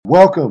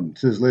Welcome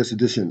to this latest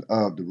edition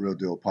of the Ril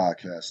Dil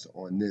Podcast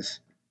on this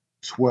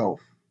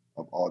 12th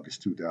of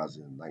August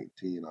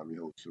 2019. I'm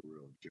your host,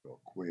 Ril Dil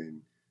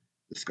Quinn,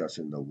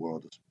 discussing the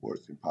world of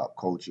sports and pop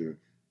culture.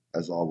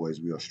 As always,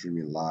 we are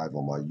streaming live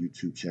on my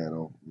YouTube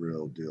channel,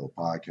 Ril Dil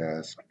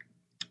Podcast.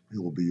 It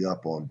will be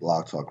up on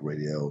Blog Talk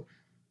Radio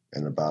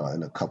in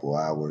a couple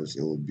hours.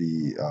 It will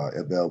be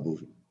available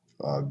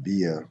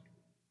via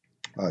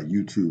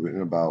YouTube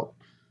in about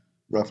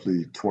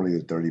roughly 20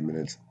 or 30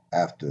 minutes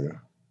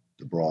after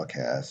the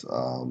broadcast.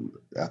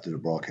 After the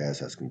broadcast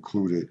has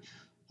concluded,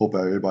 hope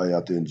everybody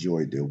out there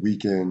enjoyed their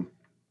weekend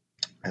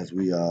as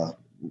we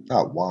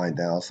not wind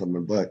down summer,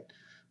 but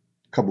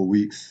a couple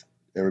weeks.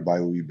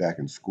 Everybody will be back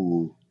in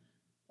school.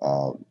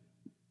 Down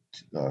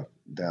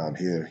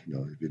here,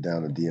 if you're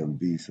down in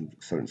DMV, some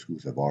certain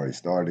schools have already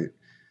started.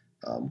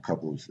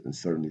 Couples and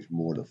certainly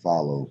more to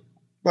follow,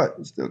 but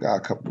we still got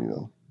a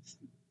couple.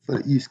 For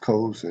the East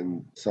Coast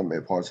and some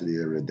parts of the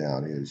area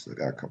down here, we still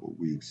got a couple of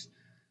weeks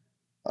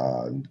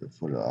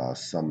for the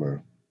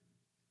summer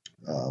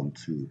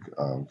to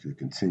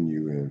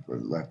continue and for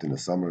left in the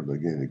summer. But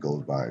again, it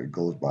goes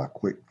by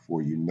quick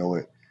before you know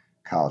it.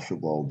 College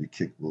football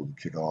will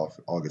kick off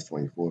August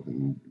 24th,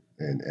 and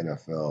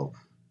NFL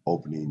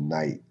opening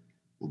night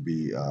will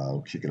be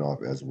kicking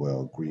off as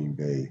well. Green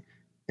Bay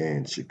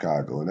and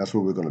Chicago, and that's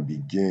where we're going to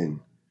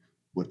begin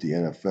with the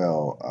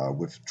NFL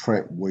with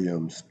Trent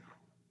Williams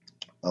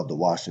of the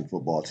Washington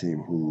football team,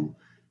 who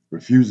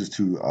refuses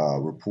to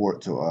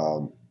report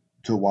to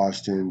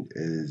Washington,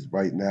 is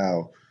right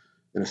now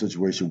in a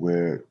situation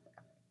where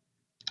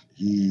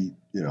he,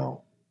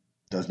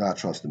 does not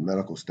trust the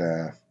medical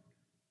staff.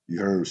 You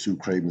heard Sue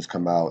Craven's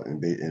come out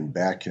and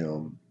back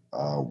him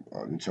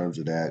in terms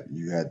of that.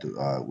 You had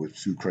with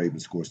Sue Craven,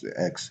 of course, the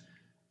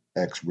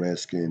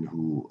ex-Redskin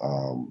who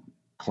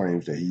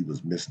claims that he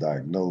was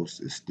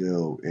misdiagnosed, is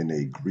still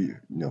in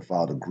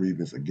filed a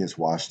grievance against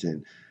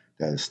Washington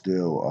that is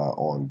still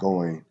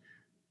ongoing.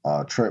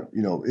 Trent,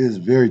 it is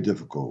very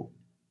difficult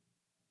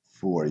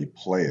for a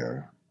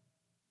player.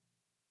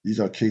 These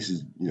are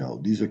cases,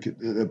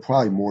 there are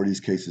probably more of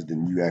these cases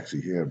than you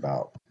actually hear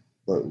about,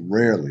 but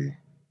rarely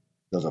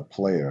does a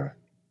player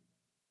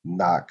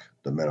knock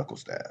the medical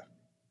staff.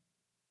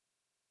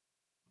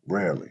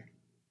 Rarely.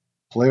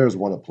 Players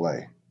want to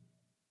play.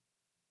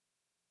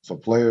 So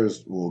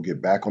players will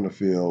get back on the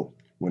field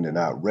when they're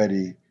not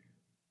ready.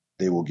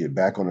 They will get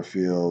back on the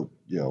field,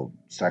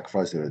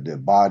 sacrifice their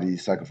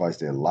bodies, sacrifice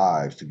their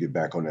lives to get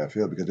back on that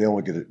field because they don't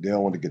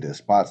want to get their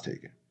spots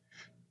taken.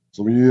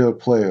 So when you're a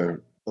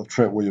player of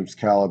Trent Williams'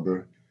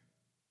 caliber,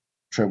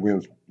 Trent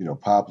Williams,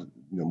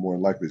 more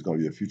than likely is going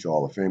to be a future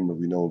Hall of Famer.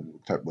 We know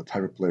what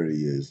type of player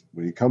he is.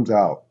 When he comes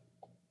out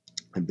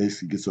and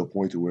basically gets to a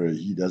point to where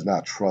he does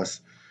not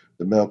trust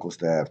the medical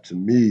staff, to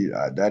me,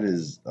 that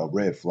is a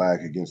red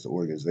flag against the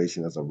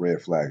organization. That's a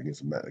red flag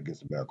against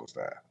the medical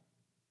staff.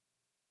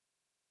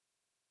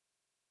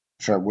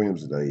 Trent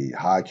Williams is a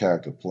high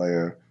character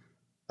player.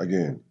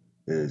 Again,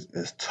 is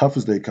as tough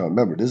as they come.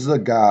 Remember, this is a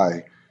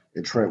guy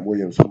in Trent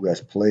Williams who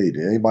has played.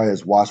 Anybody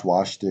that's watched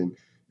Washington,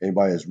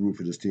 anybody that's rooted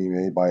for this team,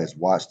 anybody that's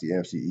watched the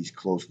NFC East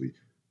closely,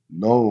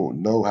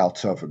 know how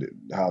tough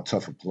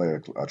a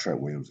player Trent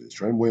Williams is.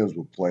 Trent Williams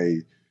will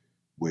play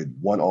with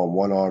one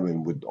arm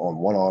and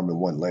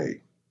one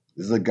leg.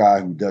 This is a guy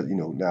who does,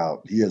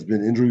 now he has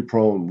been injury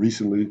prone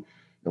recently in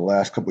the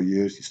last couple of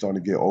years. He's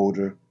starting to get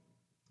older.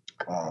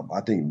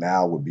 I think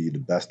now would be the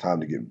best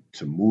time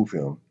to move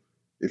him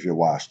if you're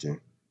Washington.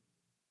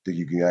 I think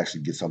you can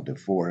actually get something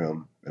for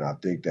him, and I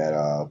think that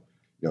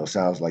it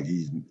sounds like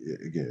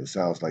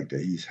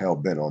that he's hell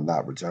bent on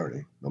not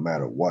returning no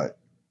matter what.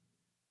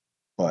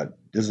 But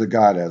this is a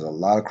guy that has a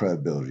lot of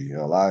credibility and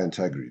a lot of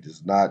integrity.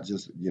 This is not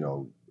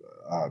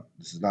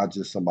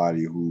just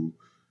somebody who.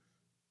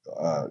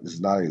 This is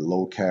not a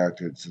low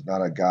character. This is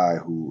not a guy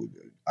who.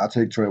 I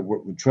take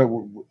when Trent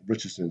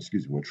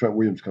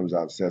Williams comes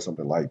out and says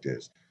something like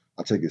this,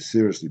 I take it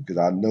seriously because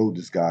I know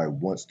this guy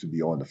wants to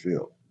be on the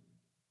field.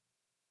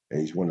 And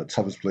he's one of the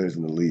toughest players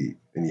in the league,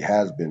 and he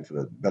has been for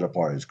the better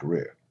part of his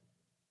career.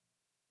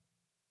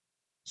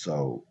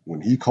 So when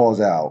he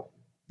calls out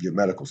your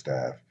medical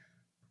staff,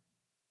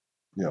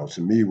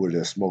 to me, where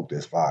there's smoke,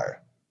 there's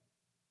fire.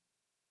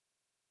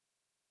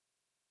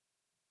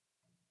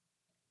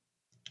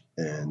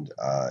 And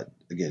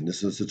again,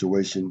 this is a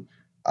situation.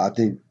 I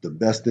think the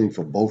best thing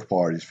for both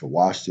parties, for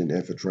Washington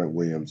and for Trent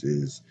Williams,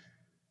 is,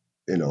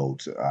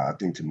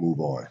 to move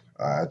on.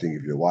 I think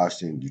if you're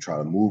Washington, you try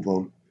to move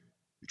them.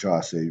 You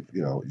try to say,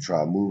 you try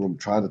to move him,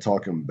 trying to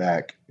talk him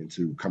back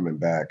into coming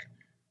back.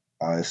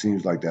 It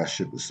seems like that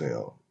ship has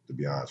sailed, to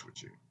be honest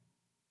with you.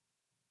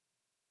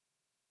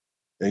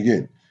 And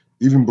again,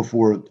 even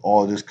before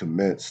all this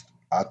commenced,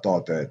 I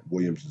thought that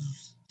Williams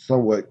is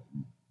somewhat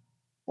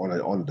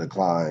on a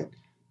decline,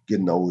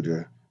 getting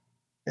older,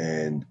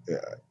 and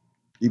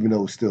even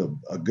though he's still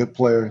a good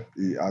player,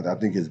 I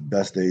think his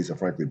best days are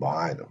frankly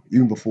behind him,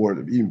 even before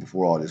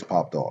all this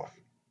popped off.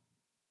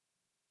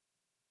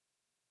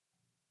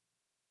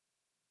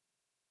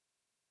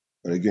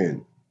 But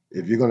again,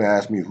 if you're going to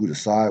ask me who to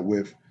side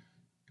with,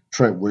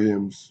 Trent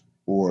Williams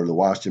or the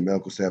Washington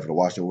medical staff or the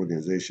Washington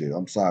organization,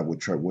 I'm siding with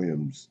Trent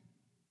Williams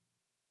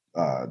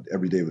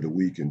every day of the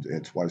week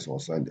and twice on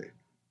Sunday.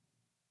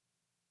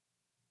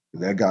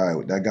 That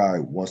guy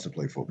wants to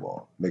play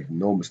football. Make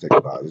no mistake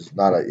about it. This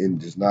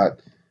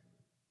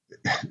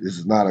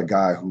is not a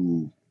guy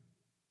who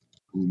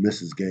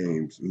misses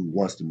games, who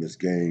wants to miss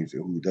games,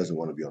 and who doesn't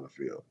want to be on the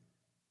field.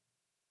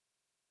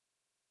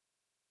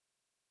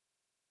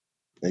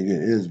 And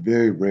again, it is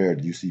very rare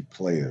that you see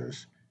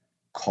players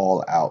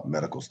call out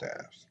medical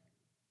staffs.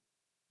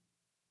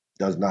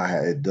 It does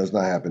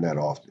not happen that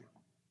often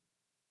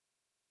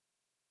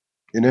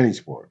in any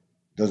sport.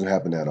 It doesn't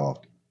happen that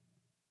often.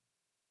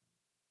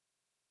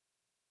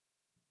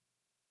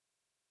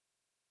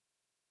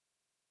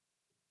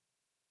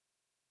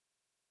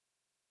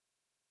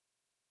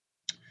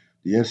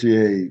 The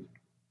NCAA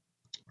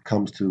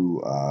comes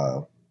to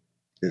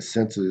its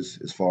senses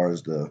as far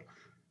as the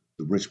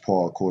Rich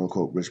Paul, quote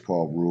unquote Rich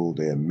Paul rule.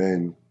 They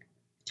amend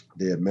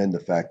the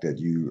fact that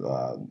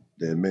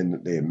they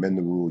amend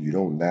the rule. You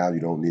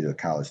don't need a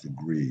college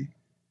degree.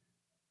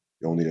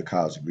 You don't need a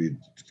college degree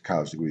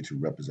to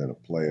represent a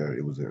player.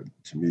 It was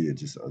to me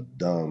it's just a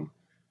dumb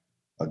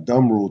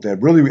rule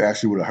that really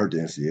actually would have hurt the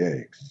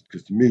NCAA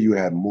because to me you would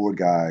have more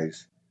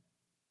guys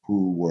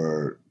who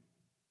were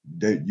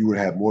that you would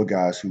have more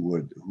guys who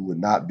would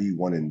not be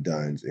one and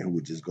dones and who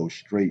would just go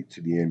straight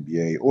to the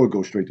NBA or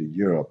go straight to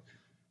Europe.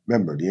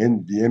 Remember, the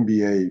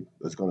NBA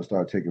is going to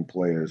start taking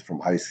players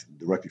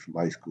directly from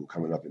high school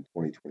coming up in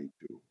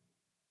 2022.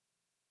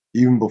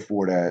 Even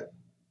before that,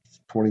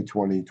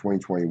 2020,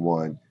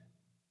 2021,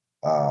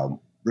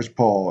 Rich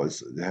Paul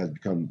has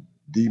become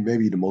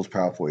maybe the most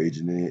powerful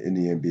agent in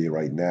the NBA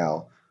right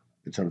now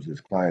in terms of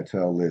his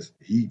clientele list.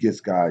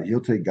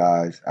 He'll take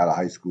guys out of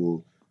high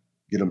school,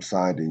 get them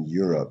signed in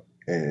Europe,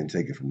 and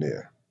take it from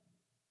there.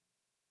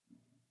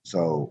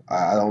 So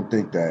I don't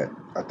think that.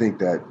 I think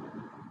that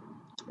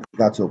it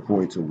got to a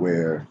point to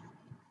where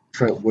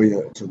Trent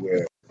Williams, to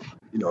where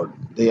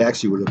they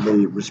actually would have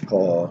made Rich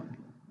Paul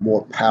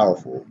more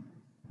powerful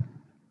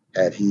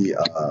had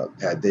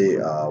they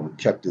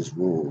kept this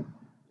rule.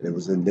 And it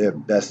was in their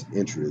best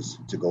interest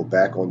to go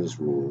back on this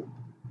rule,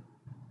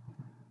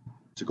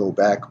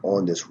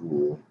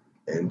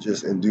 and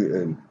just and do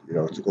and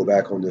to go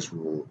back on this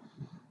rule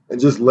and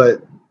just let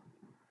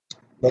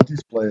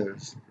these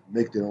players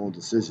make their own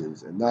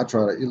decisions and not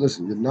try to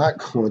listen. You're not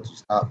going to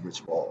stop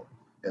Rich Paul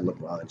and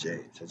LeBron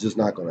James. It's just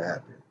not going to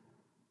happen.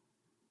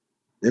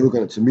 They were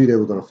going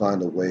to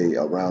find a way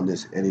around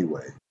this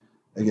anyway.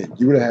 Again,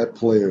 you would have had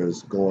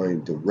players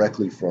going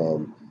directly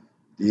from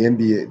the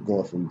NBA,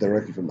 going from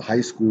directly from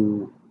high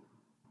school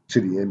to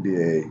the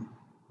NBA,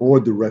 or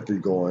directly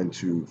going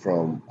to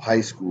from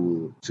high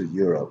school to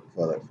Europe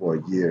for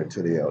a year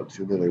until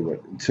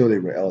they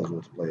were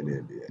eligible to play in the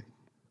NBA.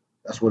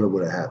 That's what it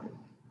would have happened.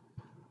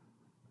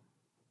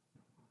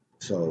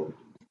 So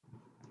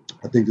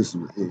I think this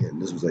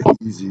was an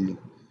easy,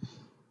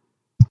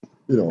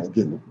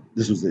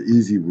 this was an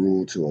easy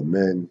rule to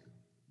amend.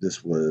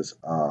 This was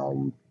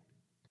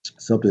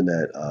something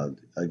that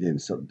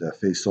that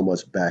faced so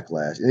much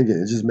backlash. And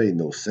again, it just made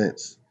no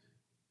sense.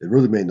 It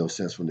really made no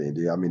sense from the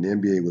NBA. I mean, the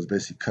NBA was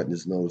basically cutting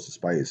his nose to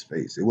spite his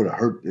face. It would have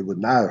hurt. It would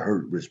not have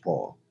hurt Rich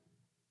Paul.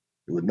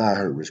 It would not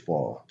hurt Rich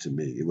Paul to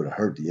me. It would have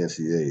hurt the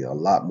NCAA a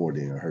lot more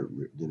than it would have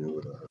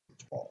hurt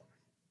Rich Paul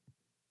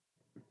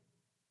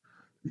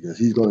because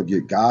he's going to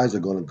get guys are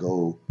going to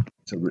go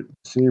to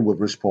seeing what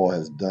Rich Paul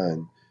has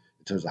done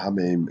in terms of how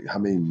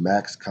many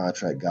max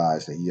contract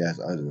guys that he has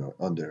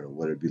under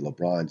whether it be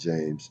LeBron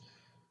James,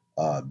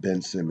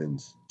 Ben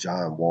Simmons,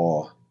 John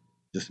Wall,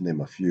 just to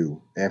name a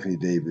few, Anthony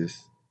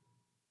Davis.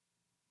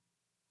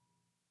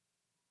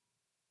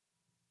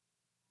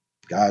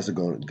 Guys are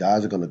going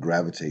to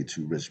gravitate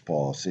to Rich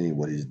Paul, seeing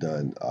what he's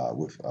done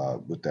with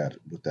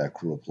that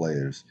crew of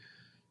players,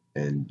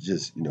 and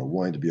just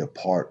wanting to be a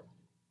part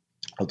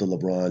of the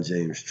LeBron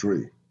James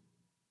tree.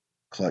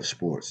 Clutch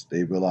Sports.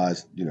 They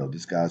realize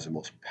this guy's the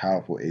most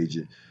powerful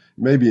agent.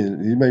 He may be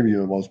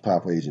the most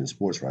powerful agent in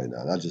sports right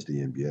now, not just the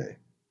NBA.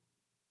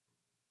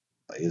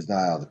 It's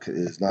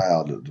not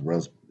out of the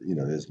realms.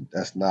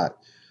 That's not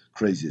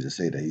crazy to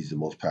say that he's the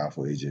most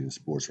powerful agent in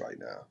sports right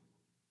now.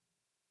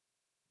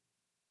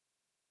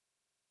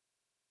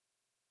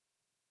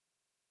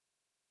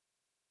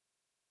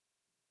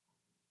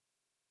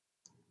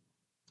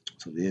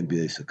 So the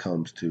NBA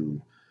succumbs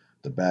to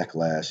the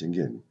backlash and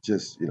again,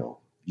 just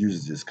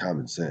uses this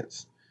common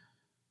sense.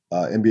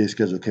 NBA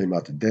schedule came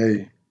out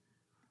today.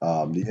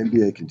 The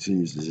NBA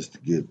continues to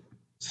get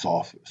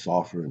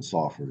softer and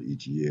softer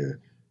each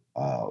year.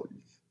 Uh,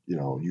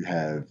 you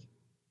have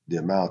the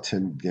amount of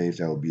 10 games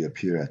that will be up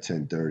here at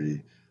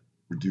 10:30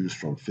 reduced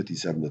from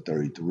 57 to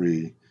 33.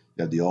 You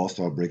have the All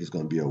Star break is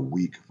going to be a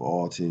week for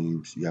all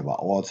teams. You have an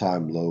all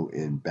time low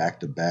in back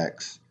to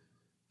backs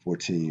for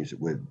teams,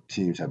 with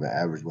teams will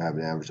have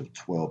an average of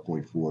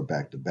 12.4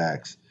 back to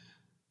backs.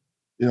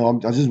 I'm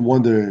just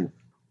wondering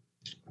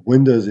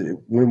when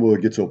will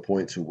it get to a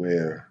point to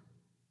where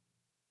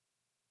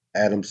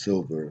Adam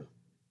Silver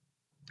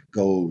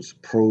goes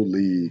pro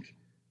league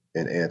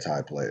and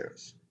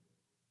anti-players.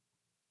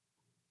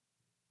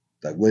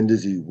 Like when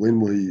does he? When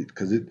will he?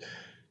 Because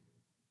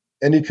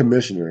any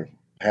commissioner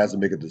has to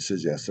make a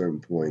decision at a certain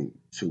point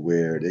to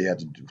where they have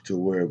to do, to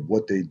where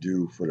what they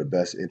do for the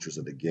best interest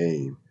of the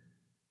game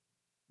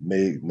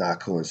may not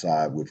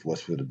coincide with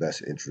what's for the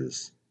best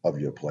interest of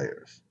your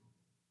players.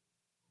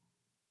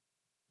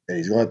 And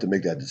he's going to have to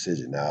make that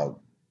decision. Now,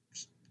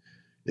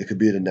 it could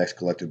be the next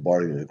collective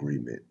bargaining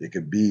agreement. It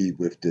could be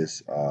with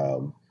this,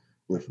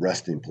 with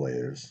resting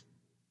players.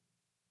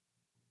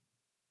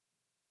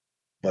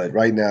 But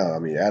right now, I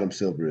mean, Adam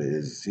Silver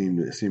is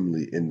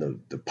seemingly in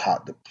the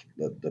pocket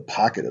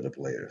of the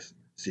players,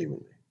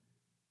 seemingly.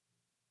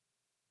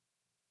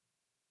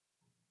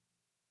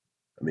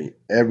 I mean,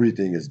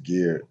 everything is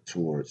geared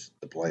towards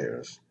the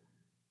players.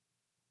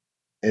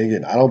 And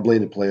again, I don't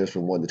blame the players for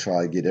wanting to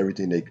try to get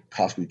everything they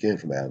possibly can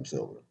from Adam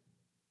Silver.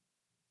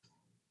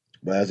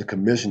 But as a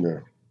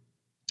commissioner,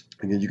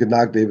 again, you can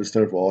knock David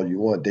Stern for all you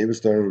want. David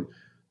Stern,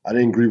 I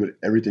didn't agree with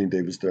everything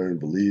David Stern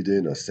believed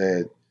in or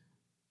said,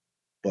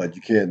 but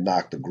you can't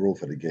knock the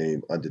growth of the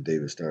game under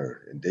David Stern.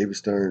 And David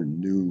Stern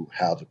knew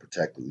how to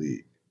protect the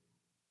league.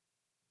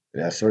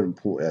 And there's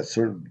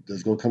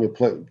going to come a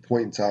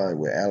point in time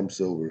where Adam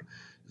Silver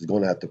is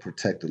going to have to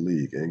protect the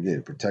league. And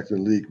again,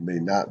 protecting the league may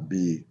not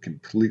be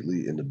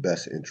completely in the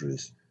best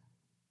interest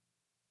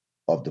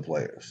of the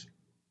players.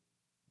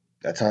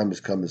 That time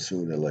is coming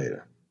sooner or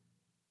later.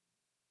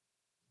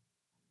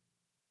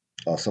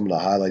 Some of the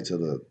highlights of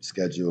the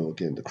schedule,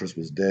 again, the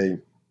Christmas Day.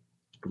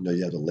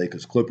 You have the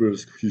Lakers,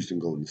 Clippers, Houston,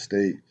 Golden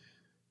State,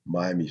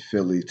 Miami,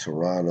 Philly,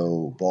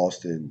 Toronto,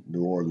 Boston,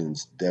 New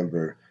Orleans,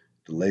 Denver.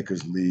 The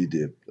Lakers lead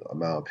the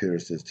amount of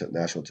appearances,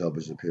 national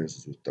television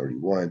appearances with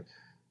 31. A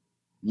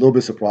little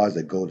bit surprised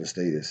that Golden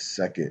State is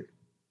second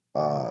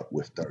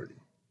with 30. A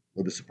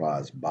little bit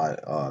surprised by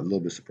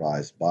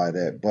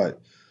that, but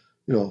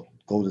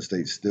Golden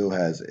State still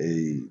has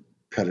a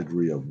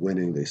pedigree of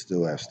winning. They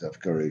still have Steph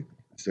Curry,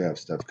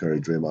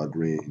 Draymond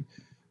Green,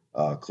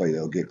 Clay.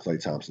 They'll get Clay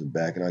Thompson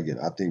back, and again,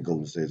 I think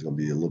Golden State is going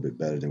to be a little bit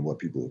better than what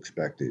people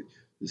expected,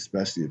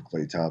 especially if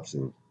Clay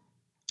Thompson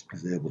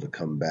is able to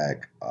come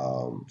back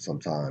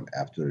sometime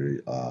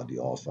after the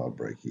All Star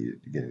break.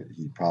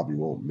 He probably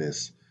won't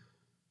miss.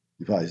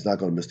 He's not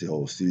going to miss the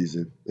whole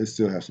season. They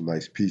still have some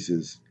nice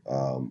pieces.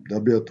 They'll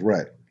be a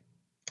threat.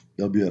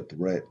 They'll be a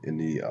threat in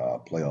the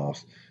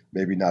playoffs.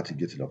 Maybe not to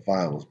get to the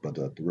finals, but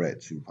a threat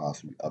to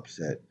possibly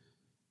upset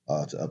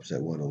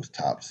one of those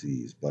top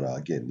seeds. But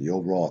again, the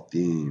overall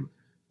theme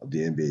of the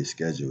NBA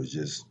schedule is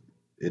just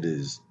it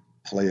is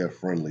player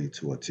friendly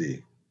to a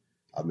T.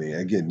 I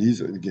mean,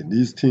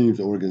 these teams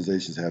and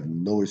organizations have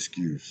no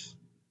excuse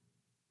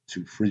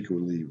to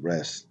frequently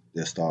rest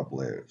their star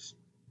players,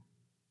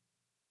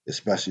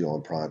 especially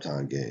on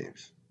primetime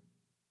games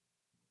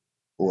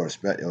or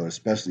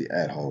especially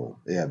at home.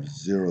 They have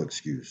zero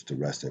excuse to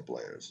rest their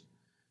players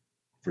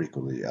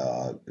frequently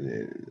over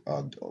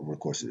the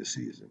course of the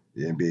season.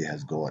 The NBA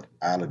has gone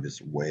out of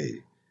its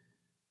way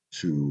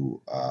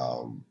to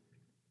um,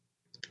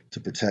 to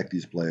protect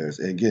these players.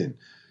 And again,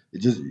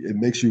 it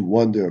makes you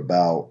wonder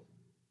about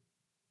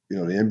the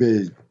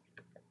NBA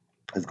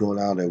is going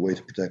out of their way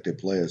to protect their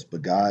players,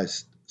 but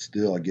guys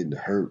still are getting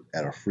hurt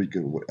at a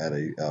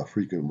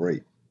freaking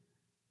rate.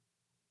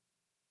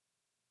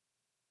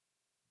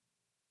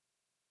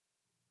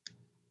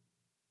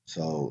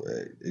 So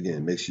again,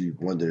 it makes you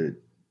wonder: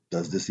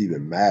 does this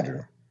even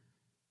matter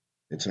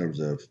in terms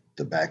of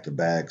the back to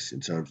backs? In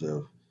terms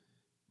of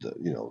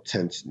the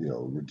tense,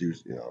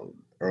 reduce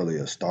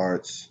earlier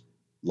starts,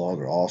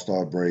 longer All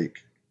Star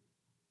break.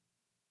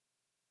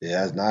 It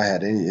has not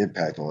had any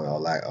impact on a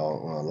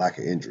lack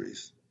of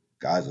injuries.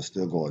 Guys are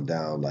still going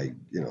down like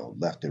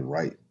left and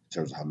right in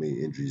terms of how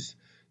many injuries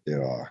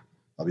there are.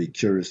 I'll be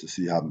curious to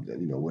see how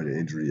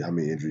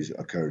many injuries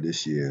occurred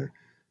this year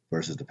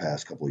versus the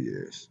past couple of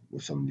years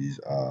with some of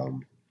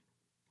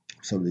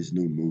these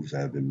new moves that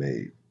have been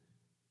made.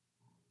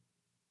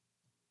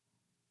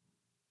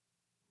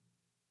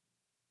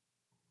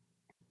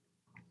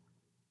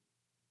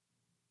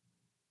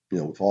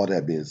 With all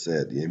that being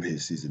said, the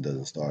NBA season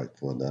doesn't start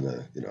for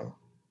another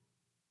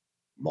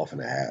month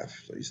and a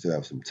half, so you still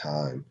have some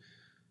time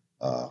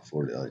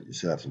you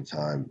still have some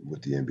time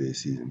with the NBA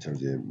season in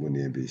terms of when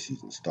the NBA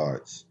season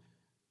starts.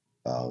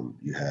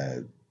 You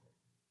have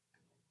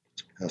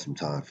some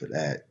time for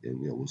that,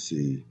 and we'll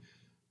see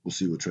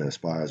what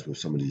transpires with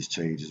some of these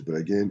changes. But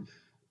again,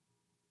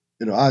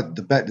 the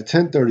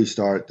 10:30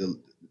 start,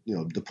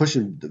 the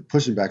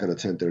pushing back on the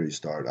 10:30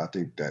 start. I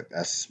think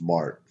that's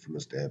smart from a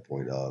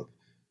standpoint of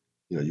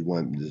you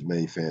want as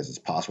many fans as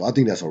possible. I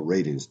think that's a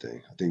ratings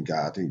thing. I think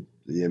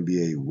the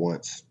NBA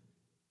wants.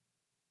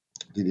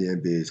 I think the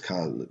NBA is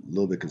kind of a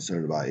little bit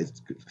concerned about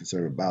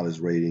its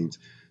ratings.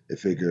 They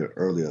figure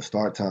earlier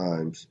start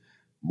times,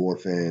 more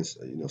fans,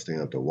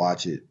 staying up to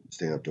watch it,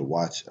 staying up to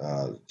watch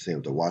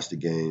the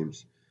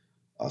games.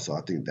 So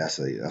I think that's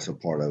a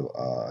part of.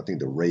 I think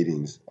the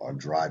ratings are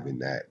driving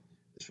that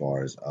as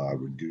far as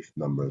reduced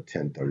number of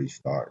 10:30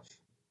 starts.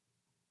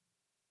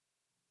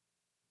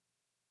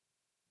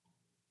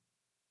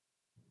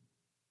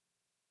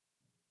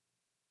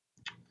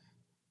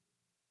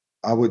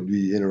 I would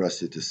be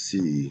interested to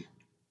see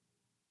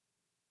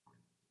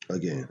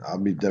again.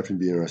 I'd be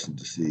definitely be interested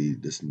to see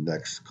this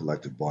next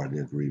collective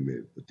bargaining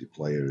agreement with the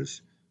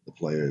players,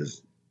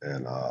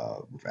 and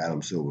with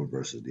Adam Silver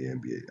versus the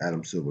NBA,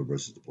 Adam Silver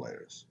versus the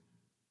players,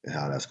 and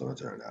how that's going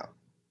to turn out.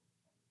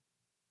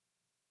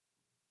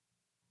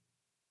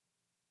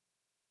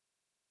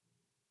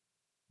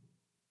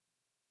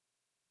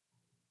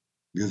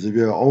 Because if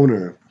you're an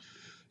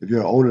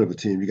owner of a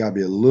team, you got to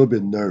be a little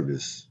bit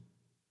nervous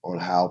on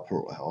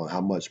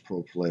how much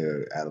pro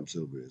player Adam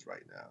Silver is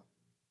right now,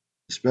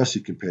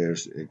 especially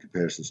compares in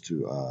comparisons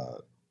to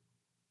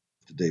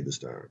David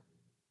Stern.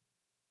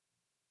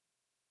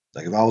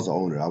 Like if I was the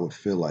owner, I would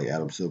feel like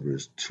Adam Silver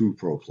is too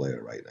pro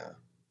player right now.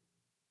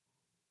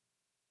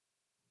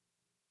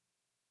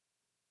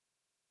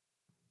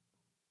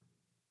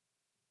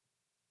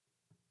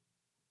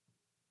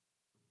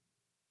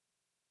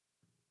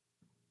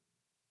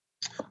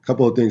 A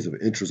couple of things of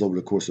interest over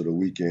the course of the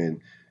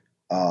weekend.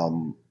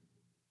 Um,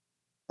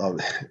 uh,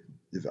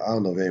 if I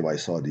don't know if anybody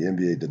saw the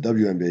NBA, the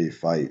WNBA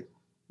fight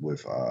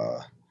with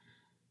uh,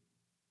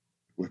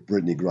 with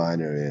Brittany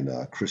Griner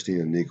and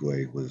Christina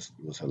Nigwe was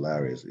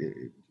hilarious.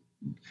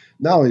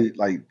 Not only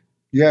like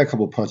you had a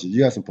couple of punches,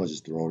 you had some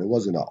punches thrown. It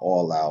wasn't an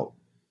all out,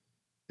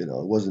 it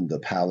wasn't the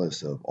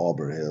Palace of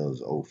Auburn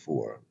Hills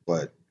 '04.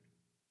 But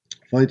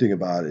funny thing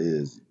about it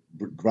is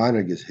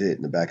Griner gets hit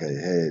in the back of the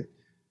head.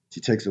 She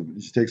takes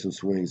some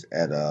swings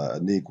at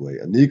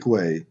Anikwe.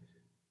 Anikwe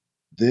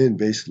then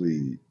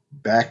basically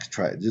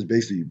backtracked, just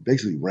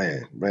basically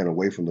ran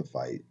away from the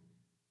fight.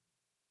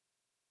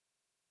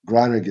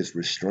 Griner gets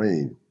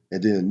restrained,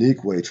 and then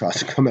Anikwe tries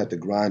to come at the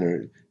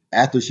Griner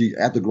after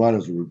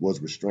Griner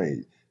was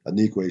restrained.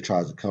 Anikwe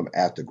tries to come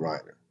after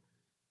Griner,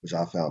 which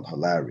I found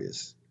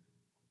hilarious.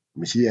 I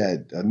mean,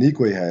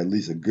 Nikwe had at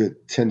least a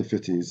good 10 to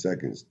 15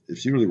 seconds. If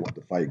she really wanted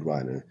to fight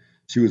Griner,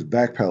 she was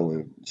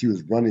backpedaling. She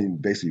was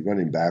basically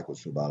running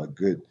backwards for about a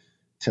good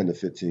 10 to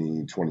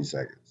 15, 20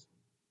 seconds.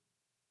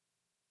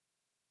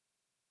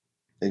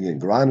 Again,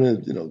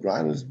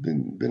 Griner's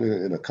been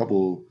in a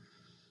couple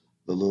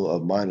of little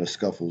minor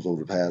scuffles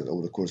over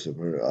the course of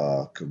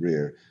her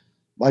career.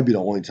 Might be the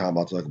only time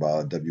I'll talk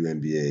about a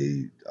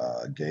WNBA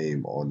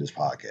game on this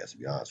podcast, to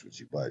be honest with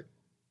you. But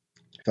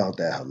found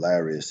that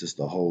hilarious. Just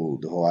the whole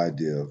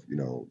idea of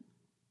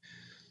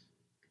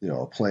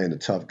playing the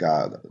tough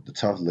guy, the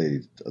tough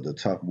lady, the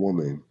tough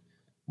woman,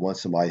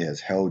 once somebody has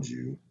held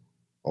you,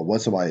 or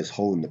once somebody is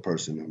holding the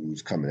person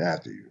who's coming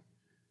after you.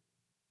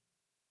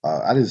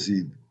 I didn't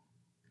see.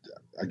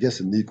 I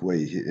guess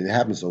Anikwe hit. It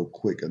happened so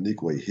quick.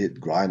 Anikwe hit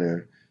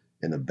Griner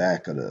in the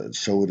back of the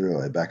shoulder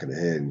or the back of the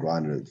head, and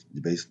Griner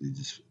basically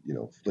just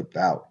flipped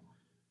out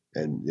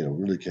and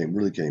really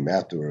came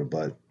after her.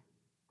 But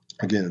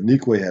again,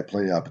 Anikwe had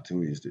plenty of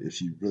opportunities to, if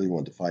she really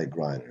wanted to fight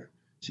Griner,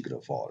 she could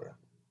have fought her.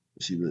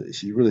 She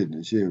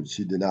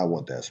did not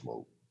want that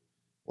smoke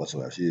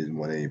whatsoever. She didn't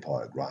want any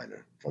part of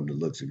Griner. From the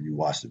looks, if you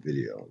watch the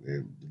video,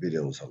 the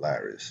video was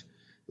hilarious.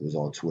 It was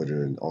on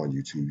Twitter and on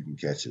YouTube. You can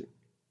catch it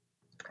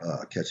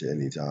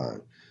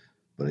anytime.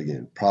 But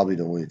again, probably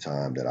the only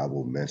time that I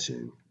will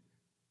mention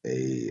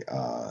a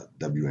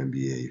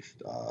WNBA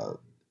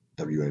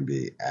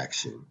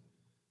action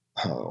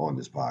on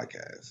this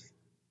podcast.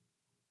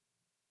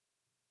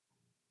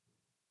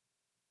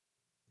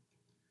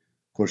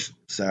 Of course,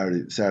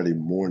 Saturday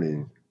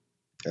morning,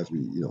 as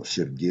we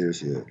shift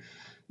gears here,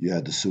 you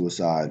had the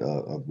suicide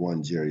of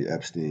one Jerry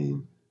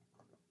Epstein.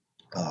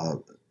 Uh,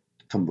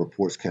 some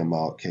reports came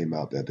out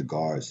that the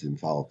guards didn't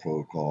follow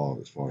protocol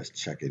as far as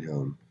checking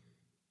him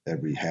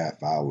every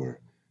half hour.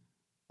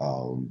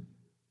 Um,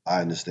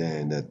 I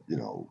understand that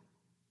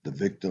the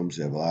victims.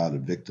 They have a lot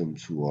of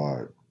victims who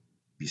are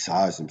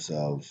besides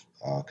themselves,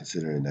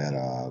 considering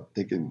that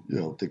thinking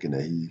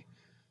that he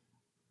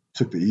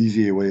took the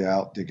easier way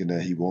out, thinking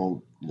that he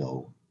won't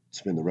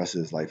spend the rest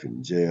of his life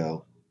in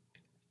jail.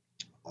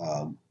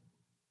 Um,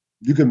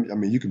 you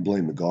can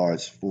blame the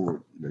guards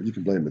for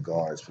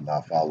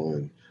not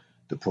following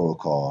the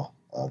protocol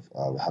of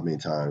how many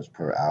times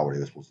per hour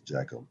they were supposed to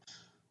check them.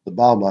 The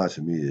bottom line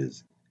to me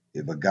is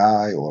if a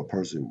guy or a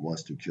person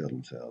wants to kill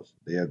themselves,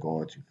 they are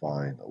going to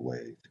find a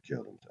way to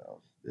kill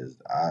themselves.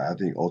 I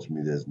think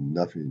ultimately there's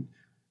nothing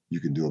you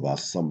can do about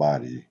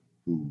somebody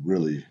who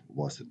really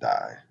wants to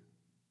die.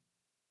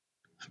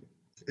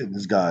 And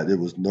this guy, there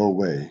was no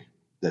way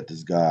that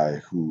this guy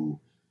who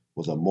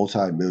was a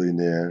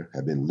multimillionaire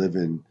had been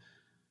living,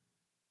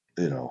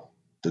 you know,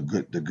 the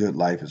good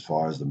life as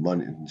far as the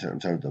money in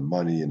terms of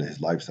money and his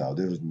lifestyle.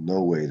 There was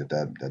no way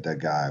that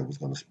guy was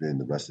going to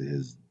spend the rest of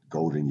his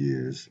golden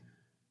years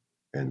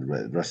and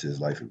the rest of his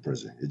life in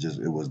prison.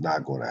 It was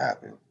not going to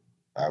happen.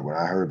 When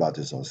I heard about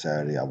this on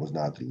Saturday, I was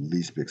not the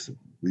least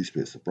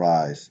bit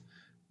surprised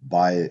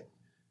by it.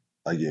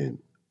 Again,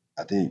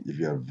 I think if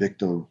you're a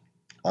victim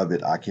of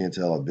it, I can't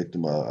tell a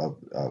victim of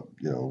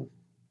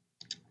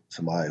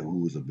somebody who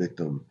was a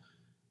victim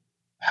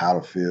how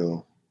to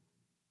feel.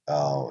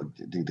 I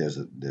think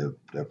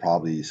there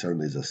probably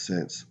certainly is a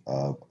sense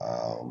of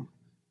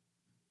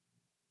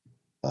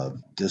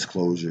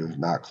disclosure,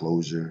 not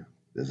closure.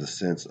 There's a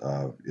sense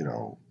of,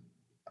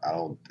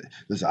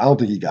 listen. I don't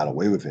think he got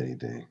away with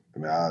anything. I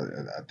mean, I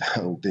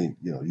don't think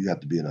you have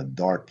to be in a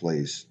dark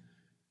place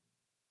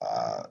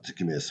to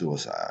commit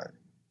suicide.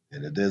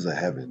 And if there's a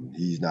heaven,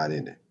 he's not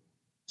in it.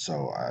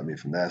 So I mean,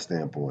 from that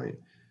standpoint,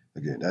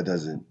 again, that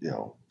doesn't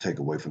take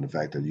away from the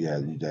fact that you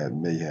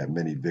may have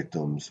many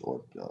victims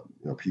or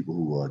people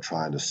who are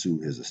trying to sue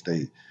his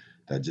estate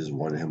that just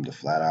wanted him to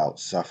flat out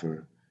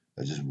suffer,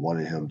 that just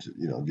wanted him to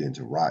get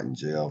into rot in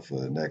jail for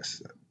the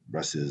next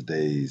rest of his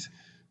days.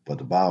 But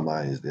the bottom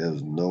line is there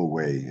was no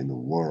way in the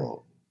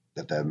world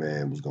that that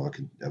man was going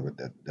to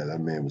that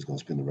man was going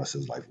to spend the rest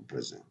of his life in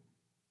prison.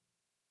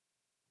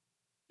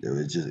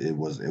 It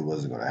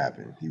wasn't going to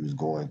happen. He was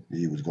going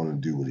to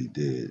do what he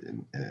did,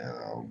 and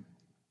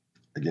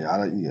again, I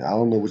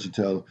don't know what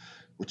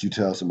you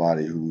tell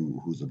somebody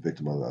who's a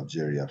victim of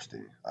Jerry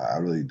Epstein. I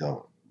really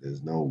don't.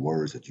 There's no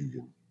words that you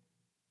can.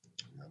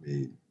 I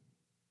mean,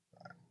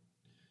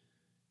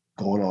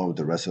 going on with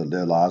the rest of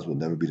their lives will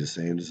never be the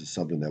same. This is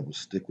something that will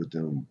stick with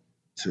them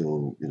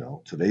till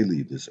they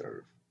leave this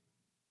earth.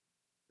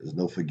 There's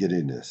no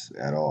forgetting this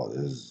at all.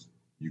 There's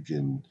you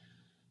can.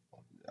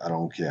 I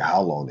don't care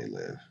how long they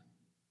live,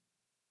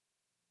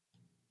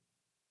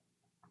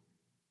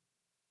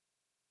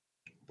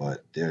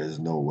 but there is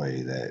no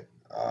way that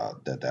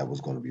that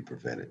was going to be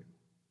prevented.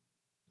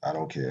 I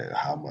don't care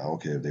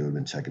if they would have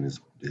been checking his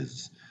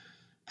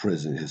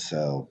prison, his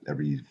cell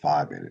every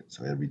 5 minutes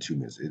or every 2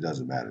 minutes. It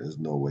doesn't matter. There's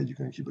no way you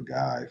can keep a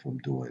guy from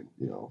doing,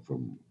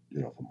 from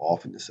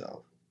offing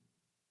himself.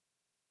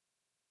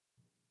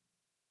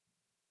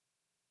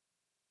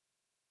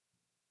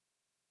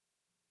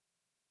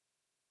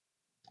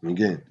 And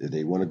again, if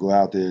they want to go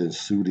out there and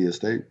sue the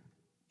estate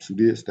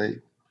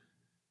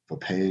for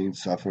pain,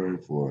 suffering,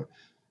 for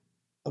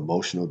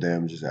emotional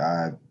damages,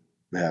 I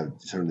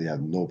certainly have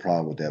no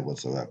problem with that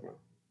whatsoever.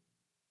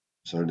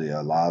 Certainly,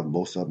 a lot of them,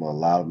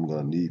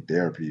 going to need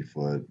therapy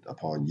for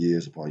upon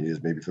years,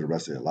 maybe for the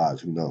rest of their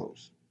lives. Who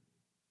knows?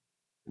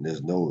 And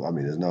there's no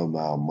amount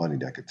of money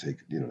that could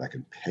that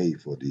can pay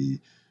for the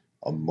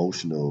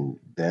emotional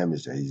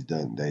damage that he's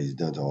done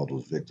to all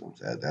those victims.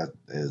 That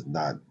is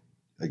not,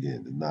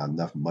 again, there's not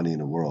enough money in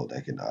the world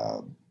that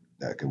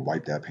can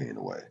wipe that pain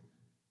away.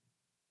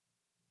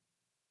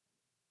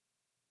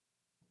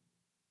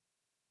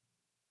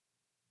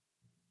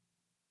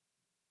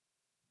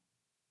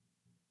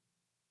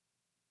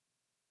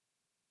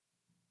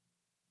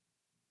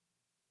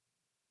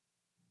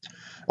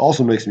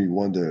 Also makes me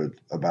wonder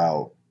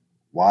about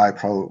why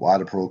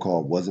the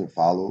protocol wasn't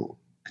followed,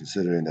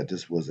 considering that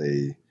this was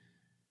a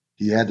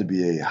he had to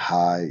be a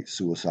high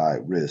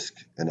suicide risk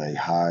and a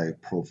high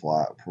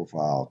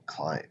profile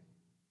client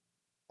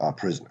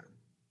prisoner.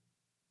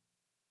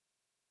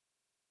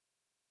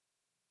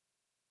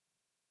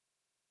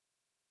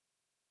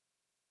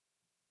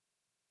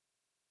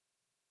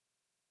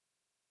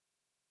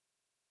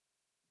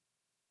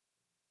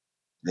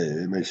 Yeah,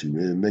 it makes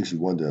you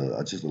wonder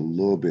just a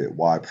little bit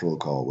why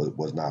protocol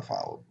was not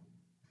followed.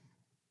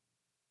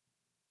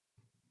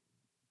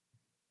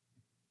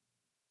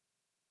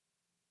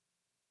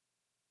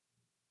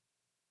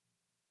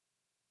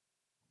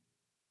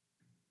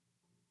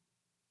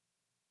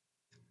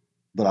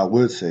 But I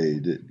would say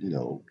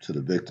that to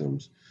the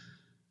victims,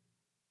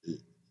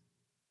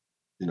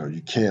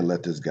 you can't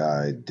let this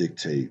guy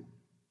dictate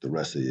the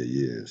rest of your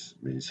years.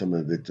 I mean, some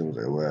of the victims,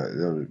 like,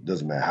 well, it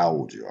doesn't matter how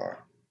old you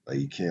are. Like,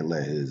 you can't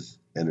let his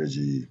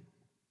energy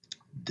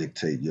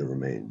dictate the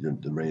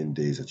remaining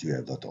days that you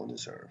have left on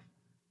this earth,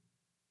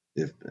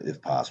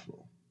 if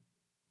possible.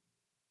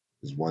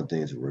 It's one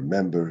thing to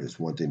remember, it's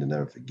one thing to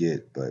never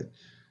forget, but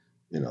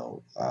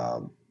you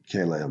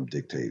can't let him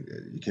dictate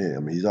it. You can't. I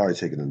mean, he's already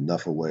taken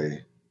enough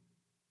away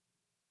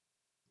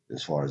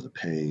as far as the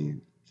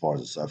pain, as far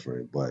as the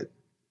suffering, but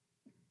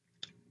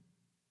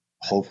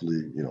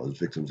hopefully, his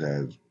victims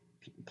have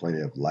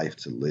plenty of life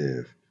to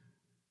live,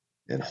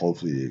 and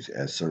hopefully,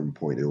 at a certain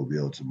point, they will be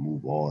able to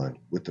move on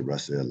with the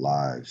rest of their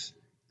lives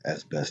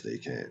as best they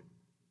can.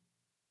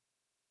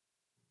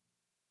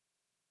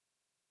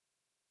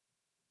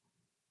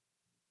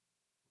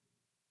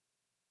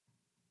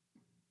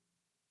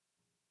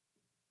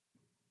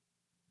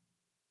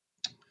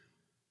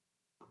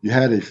 You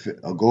had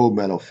a gold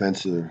medal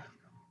fencer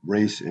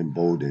race in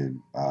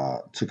Bowdoin,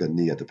 took a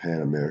knee at the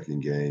Pan American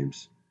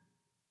Games.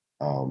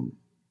 Um,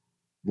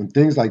 when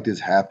things like this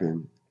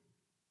happen,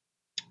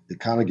 it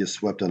kind of gets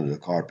swept under the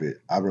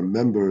carpet. I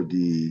remember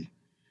the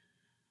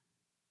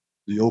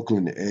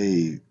Oakland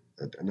A,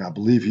 and I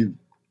believe he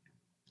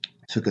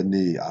took a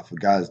knee. I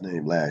forgot his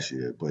name last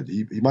year, but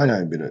he might not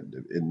have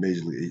been in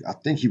Major League. I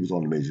think he was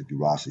on the Major League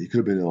roster. He could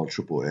have been on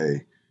Triple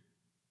A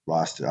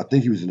roster. I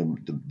think he was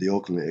in the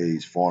Oakland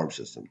A's farm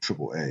system,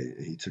 Triple A,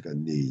 and he took a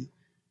knee.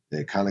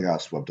 That kind of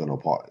got swept on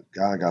apart.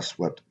 Kind of got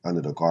swept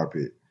under the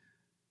carpet.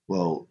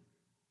 Well,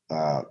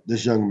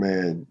 this young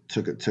man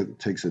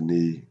takes a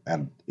knee at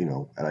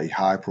a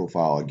high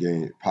profile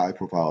event,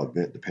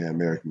 the Pan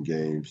American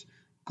Games,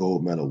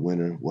 gold medal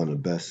winner, one of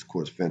the best, of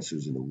course,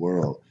 fencers in the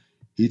world.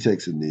 He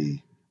takes a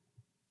knee,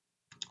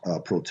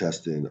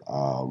 protesting.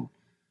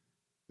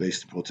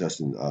 basically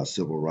protesting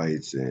civil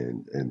rights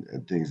and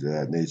things of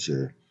that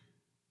nature.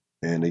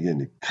 And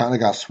again, it kind of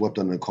got swept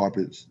under the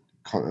carpet.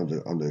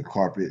 Under the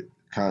carpet,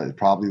 kind of it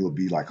probably will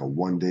be like a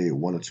 1 day,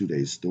 1 or 2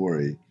 day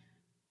story.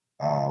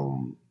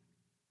 Um,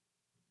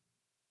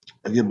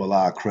 I give him a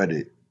lot of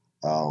credit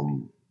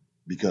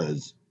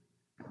because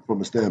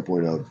from a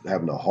standpoint of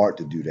having a heart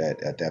to do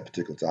that at that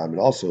particular time, and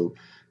also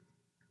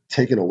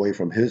taken away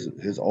from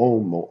his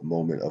own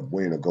moment of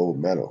winning a gold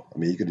medal. I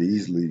mean, he could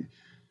easily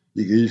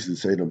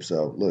say to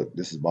himself, "Look,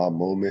 this is my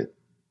moment.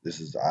 This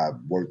is I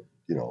worked,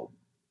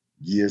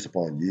 years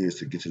upon years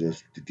to get to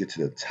this to get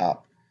to the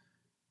top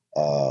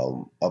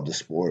of the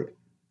sport,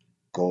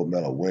 gold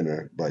medal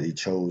winner." But he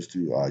chose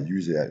to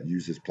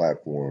use his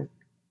platform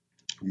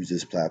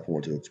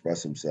to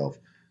express himself.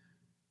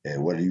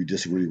 And whether you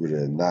disagree with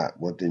it or not,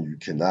 one thing you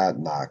cannot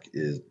knock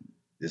is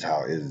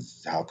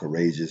how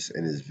courageous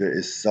and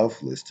it's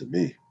selfless to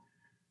me.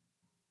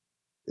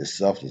 It's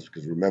selfless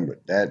because remember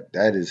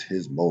that is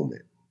his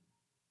moment.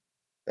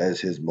 That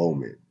is his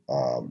moment.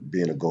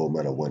 Being a gold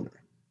medal winner.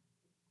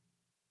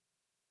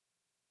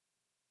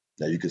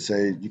 Now you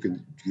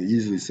can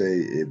easily say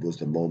it was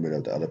the moment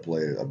of the other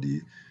player of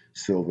the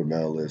silver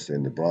medalist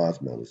and the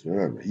bronze medalist.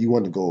 Remember, he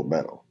won the gold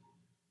medal.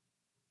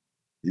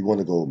 He won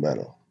the gold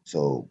medal.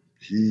 So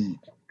he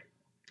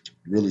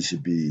really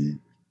should be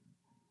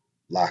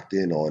locked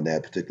in on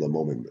that particular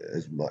moment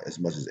as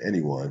much as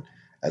anyone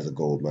as a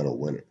gold medal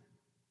winner.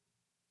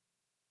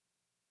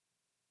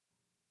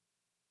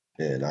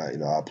 And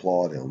I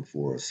applaud him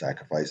for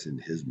sacrificing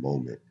his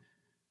moment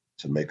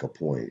to make a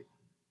point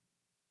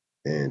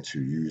and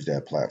to use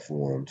that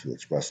platform to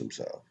express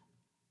himself.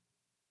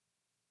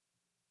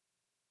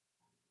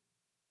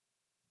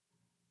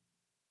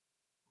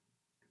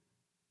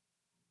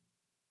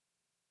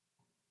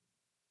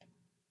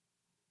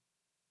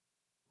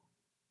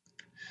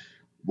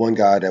 One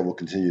guy that will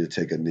continue to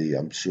take a knee,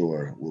 I'm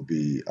sure, will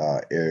be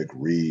Eric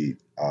Reed.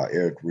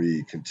 Eric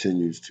Reed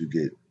continues to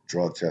get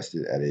drug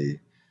tested at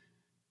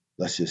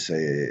let's just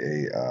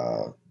say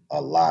a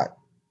lot.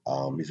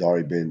 He's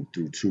already been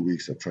through 2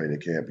 weeks of training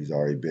camp. He's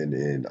already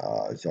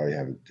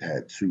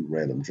had two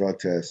random drug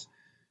tests.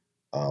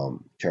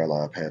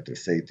 Carolina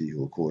Panthers safety,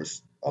 who of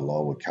course,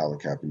 along with Colin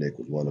Kaepernick,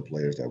 was one of the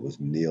players that was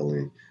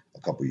kneeling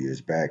a couple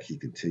years back. He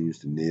continues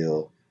to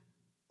kneel.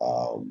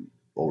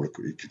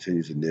 He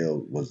continues to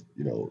kneel.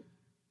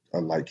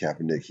 Unlike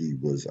Kaepernick, he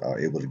was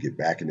able to get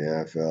back in the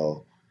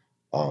NFL.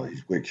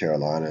 He's with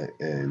Carolina,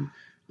 and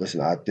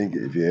listen, I think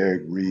if you're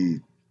Eric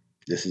Reed,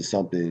 this is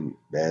something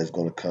that is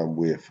going to come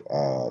with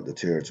the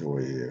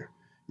territory here.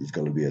 He's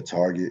going to be a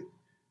target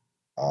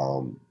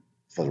for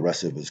the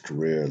rest of his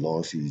career, as long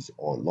as he's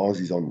on. As long as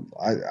he's on,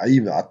 I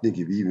think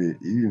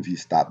if he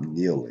stopped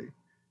kneeling,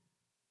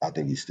 I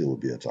think he still would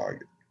be a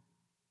target.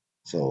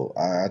 So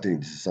I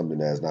think this is something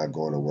that is not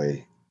going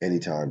away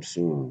anytime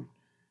soon.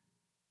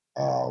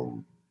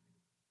 Um,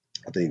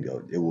 I think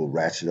it will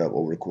ratchet up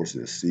over the course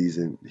of the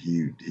season.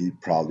 He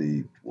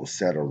probably will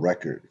set a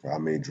record for how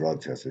many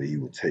drug tests that he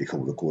will take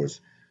over the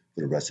course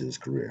for the rest of his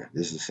career.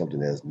 This is something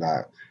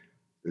that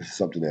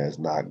is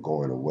not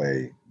going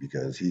away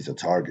because he's a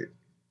target.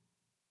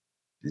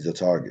 He's a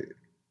target,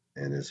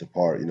 and it's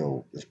part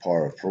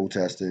of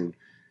protesting.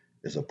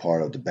 It's a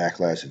part of the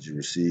backlash that you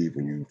receive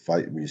when you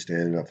fight, when you're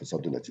standing up for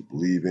something that you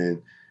believe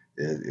in.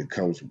 It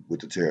comes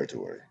with the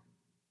territory.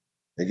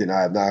 Again,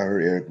 I have not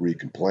heard Eric Reed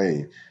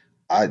complain.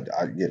 I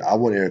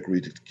want Eric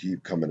Reed to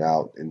keep coming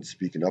out and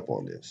speaking up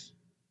on this.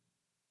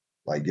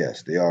 Like,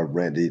 yes, they are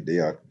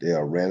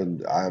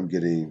random. I am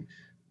getting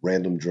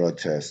random drug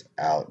tests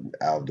out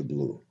of the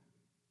blue.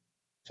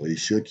 So he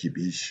should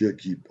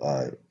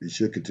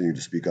continue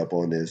to speak up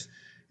on this.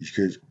 He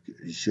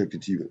should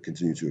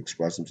continue to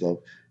express himself.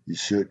 He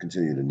should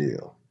continue to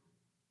kneel.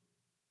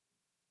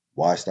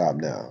 Why stop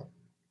now?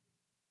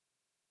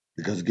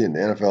 Because again, the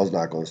NFL is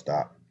not going to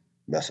stop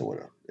messing with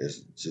him.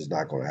 It's just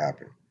not going to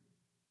happen.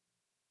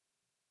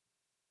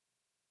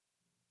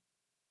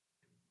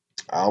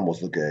 I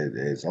almost look at it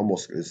as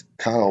it's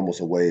kind of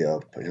almost a way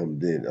of him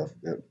being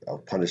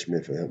of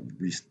punishment for him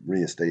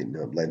reinstating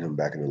him, letting him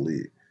back in the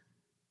league.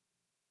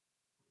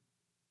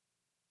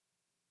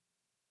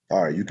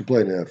 All right, you can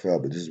play in the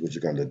NFL, but this is what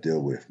you're going to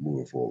deal with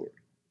moving forward.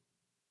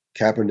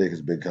 Kaepernick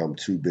has become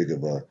too big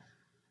of a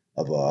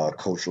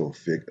cultural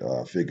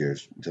figure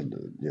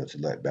to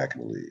let back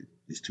in the league.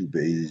 He's too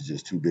big. He's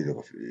just too big of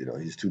a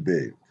he's too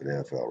big for the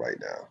NFL right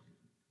now.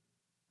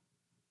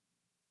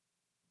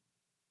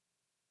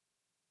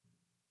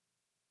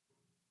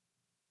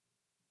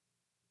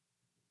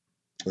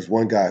 There's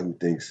one guy who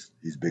thinks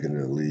he's bigger than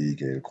the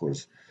league, and of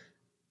course,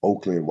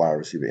 Oakland wide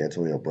receiver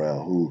Antonio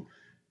Brown, who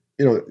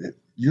you know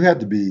you have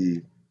to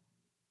be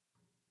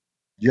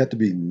you have to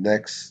be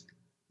next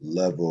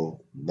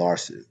level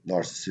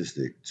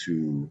narcissistic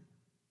to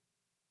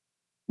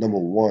number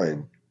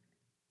one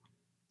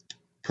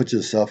put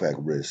yourself at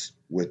risk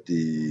with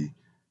the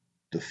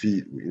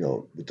defeat,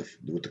 with the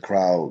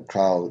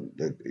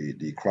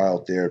the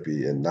crowd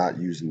therapy and not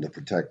using the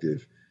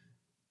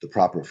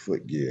proper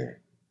foot gear.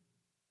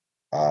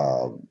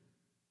 Um,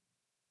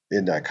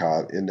 in that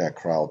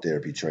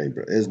cryotherapy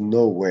chamber. There's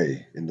no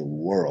way in the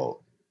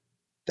world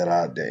that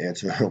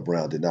Antonio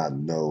Brown did not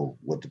know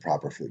what the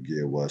proper foot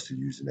gear was to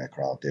use in that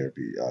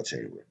cryotherapy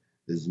chamber.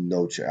 There's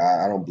no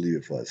I don't believe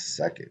it for a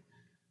second.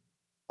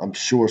 I'm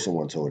sure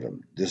someone told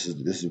him this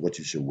is what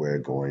you should wear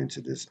going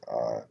into this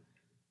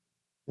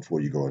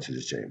before you go into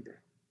this chamber.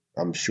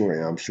 I'm sure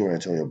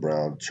Antonio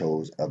Brown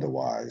chose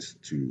otherwise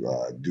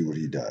to do what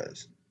he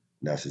does.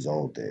 And that's his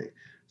own thing.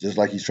 Just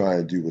like he's trying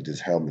to do with this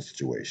helmet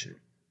situation.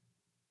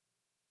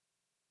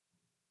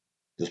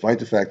 Despite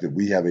the fact that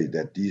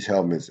that these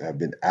helmets have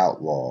been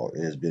outlawed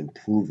and has been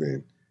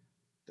proven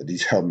that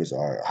these helmets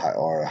are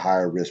a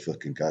higher risk for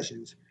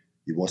concussions,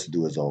 he wants to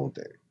do his own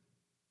thing.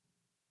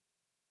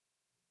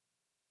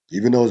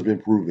 Even though it's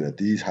been proven that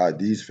these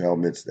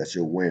helmets that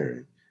you're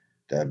wearing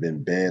that have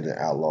been banned and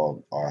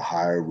outlawed are a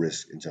higher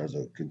risk in terms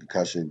of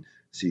concussion,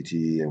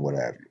 CTE, and what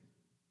have you.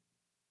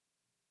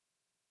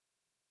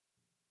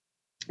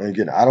 And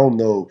again, I don't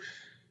know.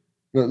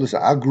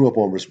 Listen, I grew up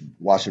on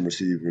watching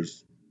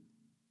receivers,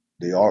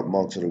 the Art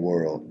Monks of the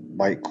world,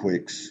 Mike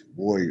Quicks,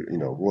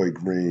 Roy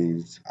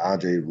Greens,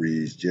 Andre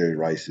Reeds, Jerry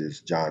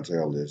Rices, John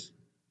Taylors,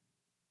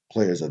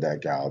 players of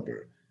that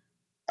caliber.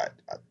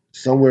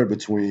 Somewhere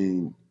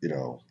between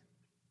Terrell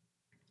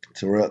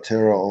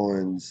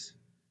Owens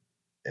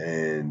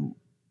and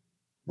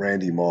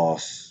Randy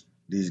Moss,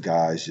 these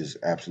guys just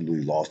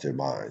absolutely lost their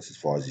minds as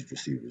far as these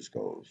receivers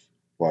goes.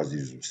 As far as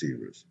these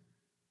receivers,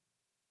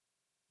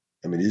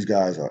 I mean,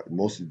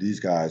 most of these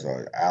guys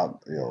are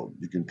out.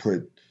 You can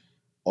put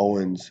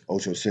Owens,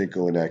 Ocho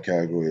Cinco in that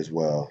category as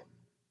well.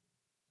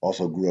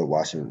 Also grew up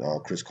watching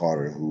Chris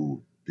Carter,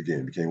 who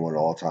became one of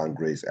the all-time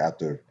greats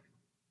after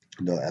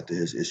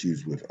his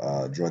issues with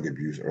drug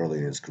abuse early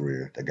in his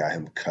career that got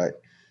him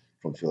cut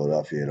from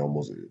Philadelphia and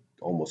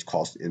almost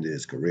cost the end of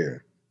his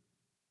career.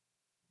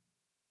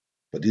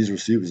 But these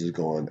receivers are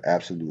going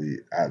absolutely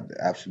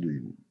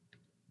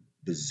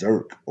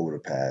berserk over the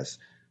past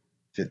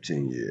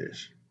 15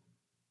 years.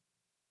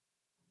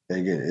 And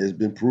again, it's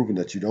been proven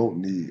that you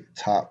don't need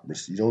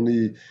you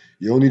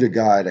don't need a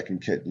guy that can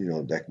catch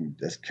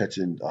that's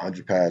catching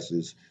 100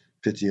 passes,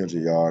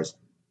 1,500 yards,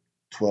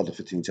 12 to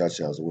 15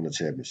 touchdowns to win a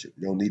championship.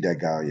 You don't need that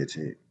guy on your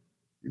team.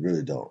 You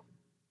really don't.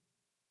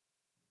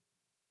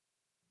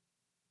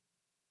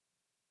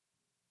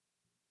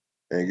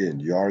 And again,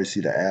 you already see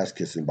the ass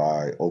kissing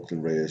by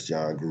Oakland Raiders,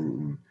 John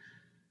Gruden.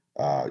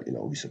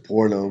 We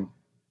support him.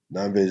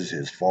 None of it is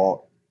his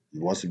fault. He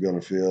wants to be on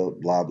the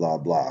field. Blah blah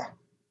blah.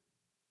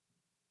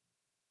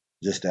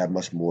 Just that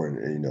much more,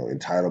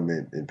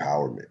 entitlement,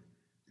 empowerment.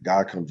 The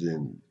guy comes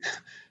in,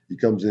 he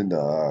comes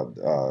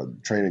into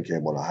training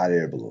camp on a hot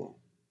air balloon.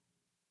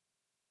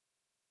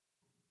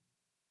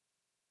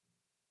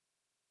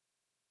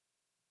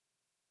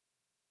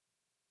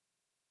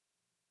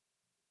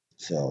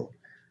 So,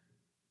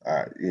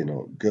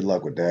 good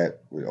luck with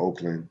that with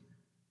Oakland,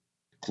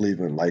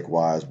 Cleveland,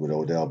 likewise with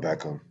Odell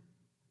Beckham.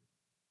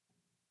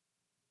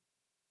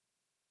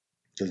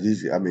 Because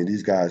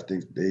these guys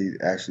think they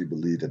actually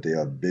believe that they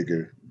are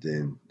bigger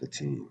than the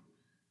team.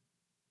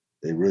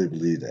 They really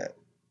believe that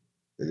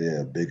they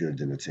are bigger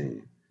than the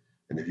team.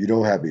 And if you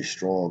don't have a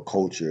strong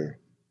culture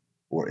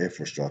or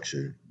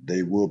infrastructure,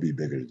 they will be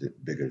bigger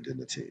than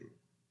the team.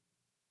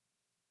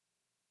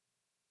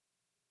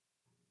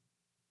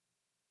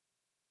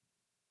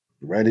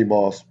 Randy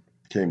Moss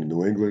came to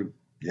New England.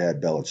 You had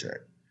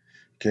Belichick.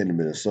 Came to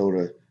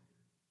Minnesota.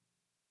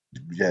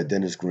 You had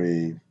Dennis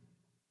Green,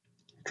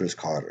 Chris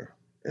Carter,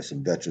 and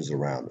some veterans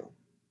around them.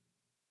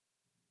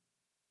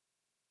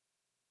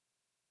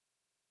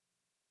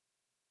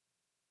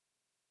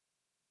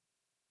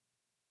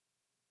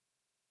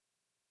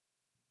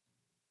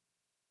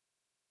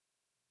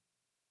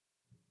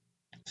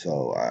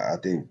 So I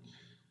think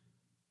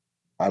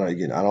I know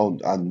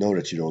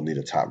that you don't need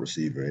a top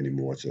receiver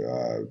anymore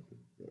to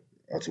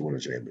win a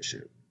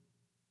championship.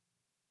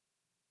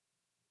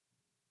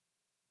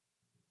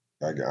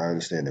 I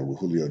understand that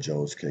Julio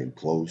Jones came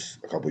close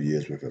a couple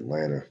years with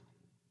Atlanta,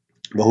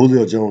 but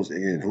Julio Jones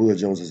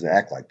doesn't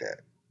act like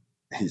that.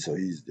 He is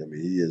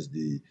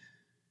the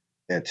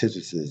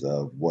antithesis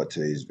of what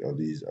today's of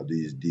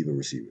these diva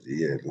receivers.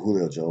 Yeah,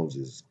 Julio Jones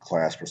is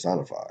class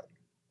personified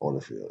on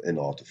the field and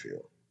off the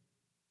field.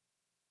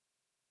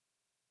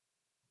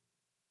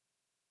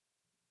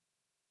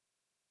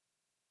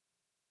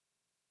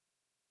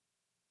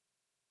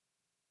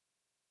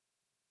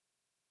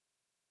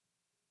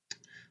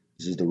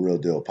 This is the Real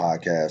Deal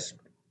Podcast.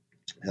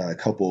 A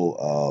couple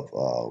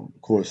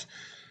of course,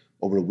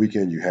 over the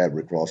weekend you had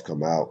Rick Ross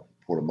come out,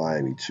 Port of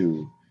Miami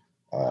too.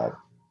 Uh,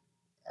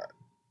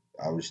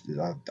 I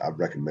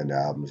recommend the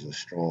album. It's a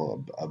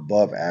strong,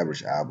 above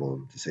average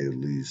album to say the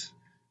least.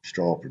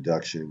 Strong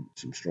production,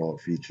 some strong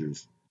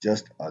features,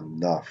 just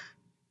enough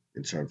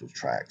in terms of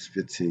tracks.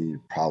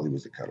 15 probably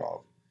was the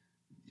cutoff.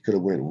 You could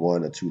have went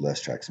one or two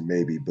less tracks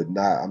maybe, but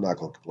not. I'm not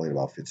going to complain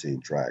about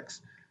 15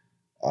 tracks.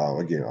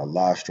 Again, a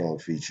lot of strong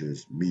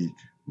features. Meek,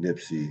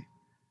 Nipsey,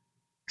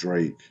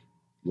 Drake,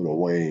 Lil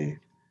Wayne.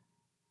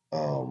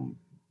 Um,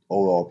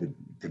 Overall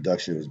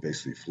production was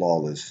basically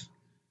flawless.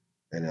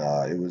 and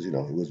it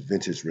was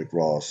vintage Rick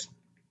Ross.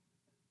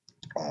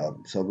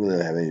 So I really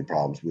don't have any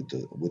problems with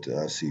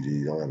the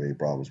CD. Don't have any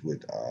problems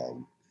with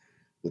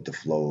the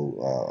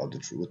flow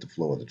with the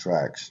flow of the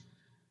tracks.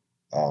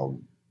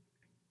 Um,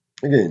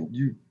 Again,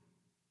 you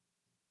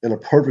in a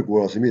perfect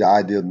world, to me, the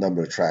ideal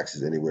number of tracks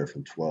is anywhere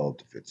from 12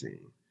 to 15.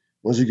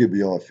 Once you get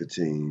beyond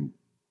 15,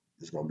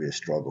 it's going to be a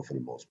struggle for the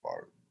most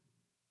part.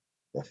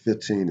 But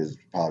 15 is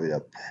probably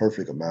a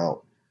perfect amount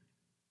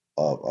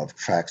of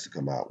tracks to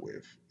come out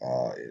with.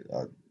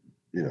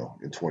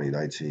 In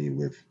 2019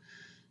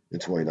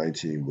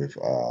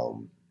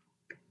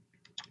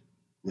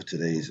 with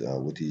today's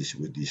with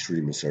these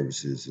streaming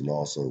services, and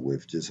also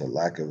with just a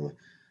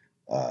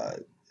uh,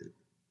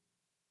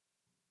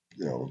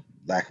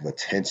 lack of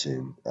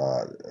attention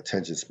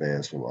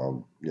spans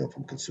from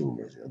from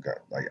consumers.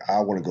 Like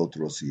I want to go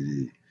through a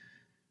CD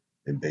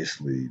in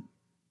basically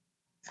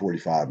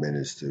 45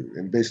 minutes to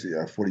and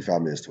basically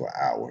 45 minutes to an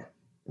hour.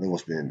 And I'm gonna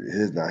spend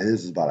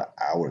his is about an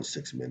hour and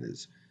 6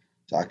 minutes.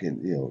 So I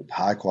can,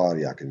 high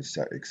quality I can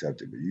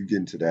accept it. But you get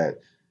into that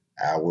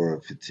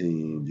hour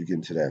 15, you get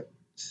into that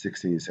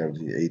 16,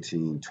 17,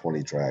 18,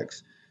 20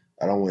 tracks.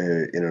 I don't want to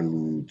hear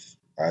interludes.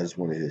 I just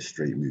want to hear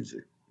straight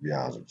music, to be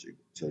honest with you.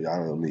 So I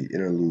don't need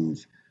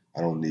interludes.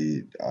 I don't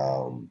need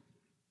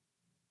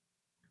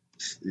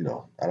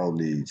I don't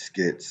need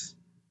skits.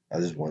 I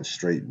just want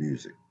straight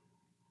music.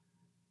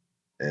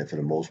 And for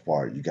the most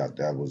part,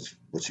 that was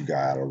what you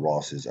got out of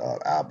Ross's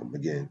album.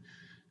 Again,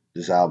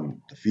 this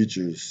album, the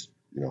features,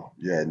 you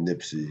had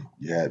Nipsey,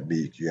 you had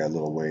Meek, you had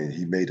Lil Wayne.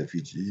 He made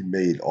he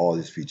made all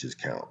his features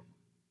count.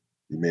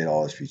 He made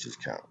all his features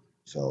count.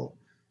 So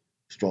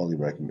strongly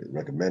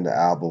recommend the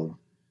album.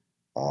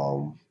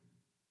 Um,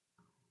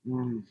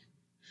 hmm,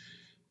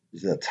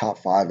 is it a top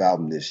 5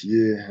 album this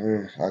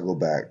year? I go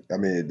back. I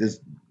mean, this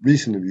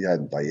recently we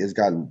had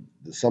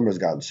the summer's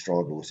gotten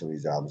stronger with some of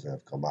these albums that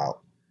have come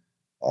out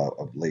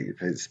of late,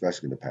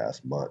 especially in the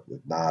past month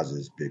with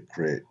Nas's Big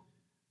Crit.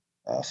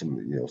 Some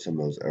of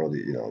those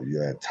early,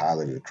 you had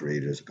Tyler the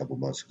Creators a couple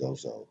months ago,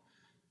 so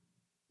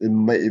it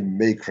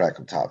may crack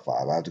a top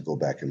 5. I have to go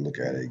back and look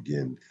at it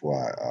again before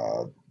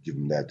I give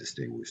them that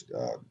distinguished,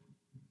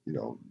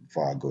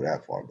 before I go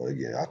that far. But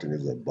again, I think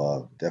it's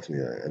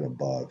definitely an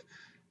above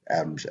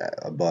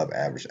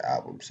average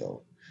album.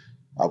 So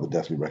I would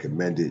definitely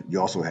recommend it.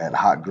 You also had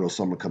Hot Girl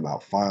Summer come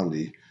out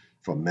finally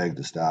from Meg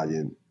Thee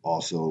Stallion,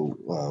 also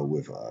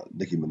with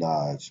Nicki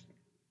Minaj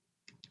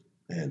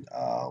and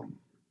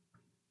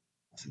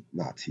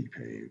not T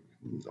Pain.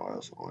 Who's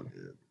else on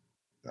here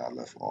that I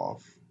left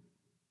off?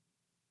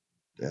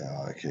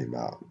 That came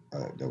out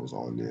that was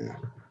on there.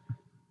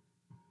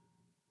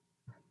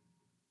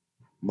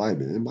 It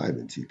might have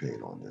been T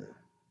Pain on there.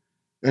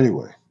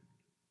 Anyway,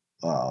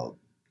 uh,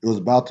 it was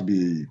about to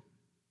be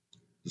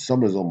the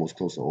summer is almost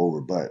close to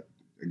over, but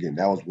again,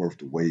 that was worth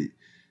the wait.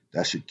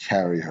 That should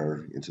carry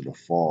her into the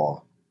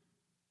fall.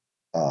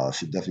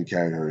 Should definitely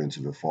carry her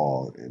into the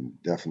fall,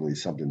 and definitely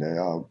something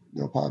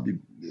that probably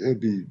it'll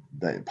be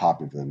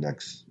popping for the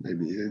next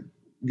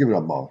give it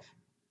a month.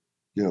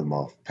 Give it a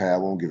month. I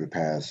won't give it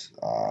past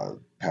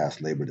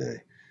Labor Day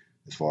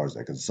as far as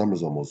that because the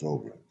summer's almost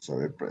over. So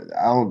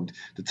I don't.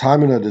 The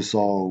timing of this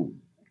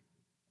song,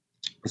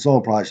 the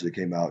song probably should have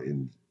came out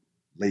in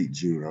late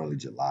June, early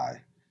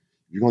July.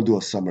 If you're gonna do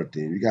a summer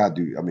theme, you gotta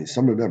do. I mean,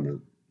 summer.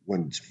 Remember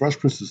when Fresh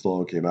Prince's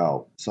song came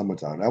out,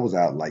 summertime. That was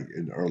out like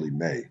in early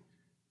May,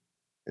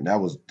 and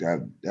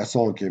that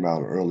song came out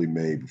in early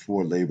May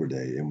before Labor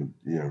Day, and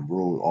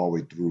rolled all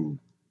the way through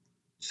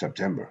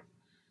September,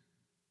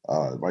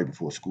 right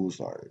before school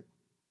started.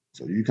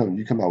 So you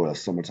come out with a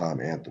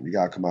summertime anthem. You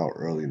gotta come out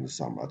early in the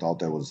summer. I thought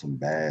that was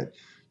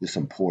just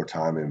some poor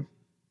timing,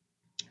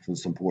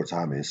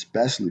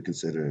 especially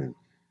considering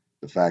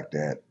the fact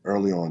that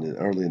early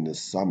in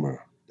this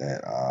summer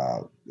that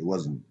it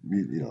wasn't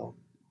you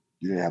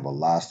didn't have a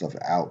lot of stuff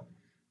out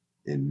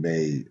in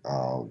May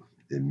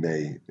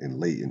and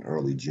late in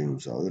early June.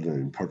 So it would have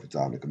been perfect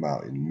time to come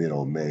out in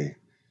middle May,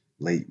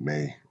 late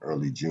May,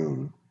 early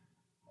June.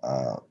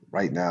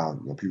 Right now,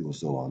 people are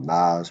still on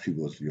Nas,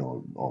 people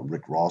are on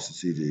Rick Ross's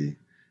CD,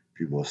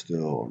 people are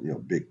still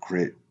Big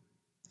Crit,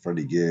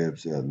 Freddie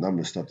Gibbs, a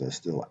number of stuff that's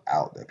still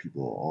out that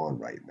people are on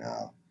right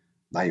now.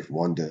 Knife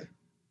Wonder.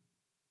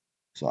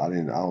 So I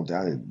did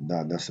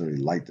not necessarily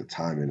like the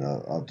timing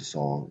of the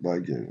song, but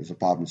again, it's a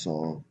popping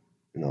song.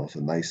 It's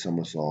a nice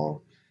summer song.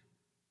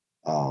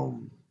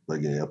 But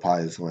again, it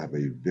probably is going to have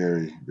a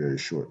very, very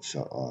short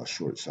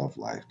shelf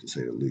life to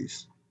say the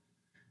least.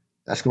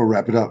 That's going to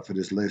wrap it up for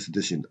this latest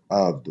edition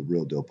of the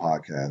Real Deal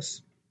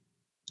Podcast.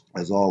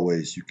 As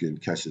always, you can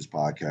catch this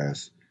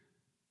podcast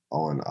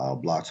on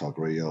Blog Talk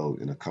Radio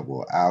in a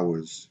couple of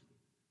hours.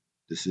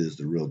 This is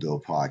the Real Deal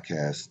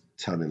Podcast,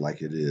 telling it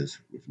like it is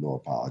with no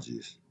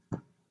apologies.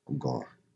 I'm gone.